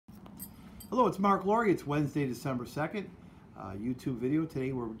Hello, it's Mark Laurrie. It's Wednesday, December 2nd. YouTube video.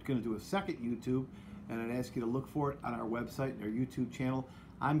 Today we're going to do a second YouTube, and I'd ask you to look for it on our website and our YouTube channel.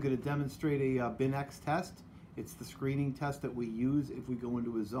 I'm going to demonstrate a BINX test. It's the screening test that we use if we go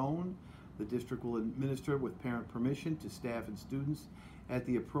into a zone. The district will administer with parent permission to staff and students at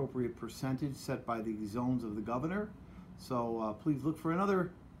the appropriate percentage set by the zones of the governor. So please look for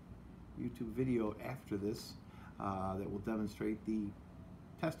another YouTube video after this that will demonstrate the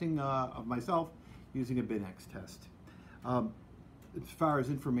testing of myself using a BINX test. As far as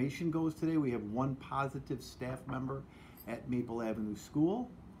information goes today, we have one positive staff member at Maple Avenue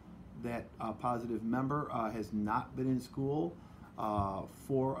School. That positive member has not been in school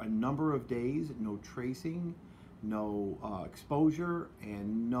for a number of days. No tracing, no exposure,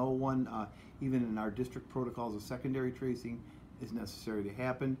 and no one, even in our district protocols of secondary tracing, is necessary to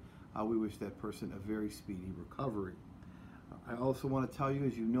happen. We wish that person a very speedy recovery. I also want to tell you,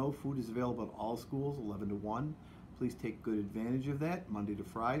 as you know, food is available at all schools, 11 to 1. Please take good advantage of that, Monday to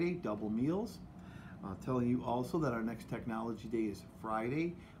Friday, double meals. Telling you also that our next technology day is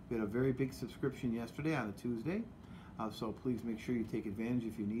Friday. We had a very big subscription yesterday on a Tuesday, so please make sure you take advantage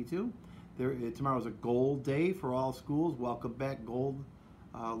if you need to. Tomorrow's a gold day for all schools. Welcome back, gold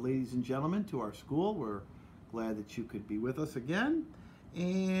ladies and gentlemen, to our school. We're glad that you could be with us again.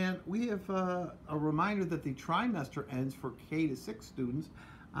 And we have a reminder that the trimester ends for K to 6 students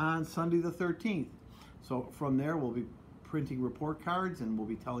on Sunday the 13th. So from there, we'll be printing report cards and we'll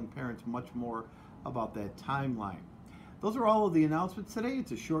be telling parents much more about that timeline. Those are all of the announcements today.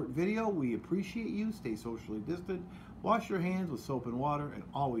 It's a short video. We appreciate you. Stay socially distant. Wash your hands with soap and water and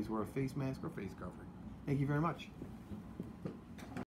always wear a face mask or face covering. Thank you very much.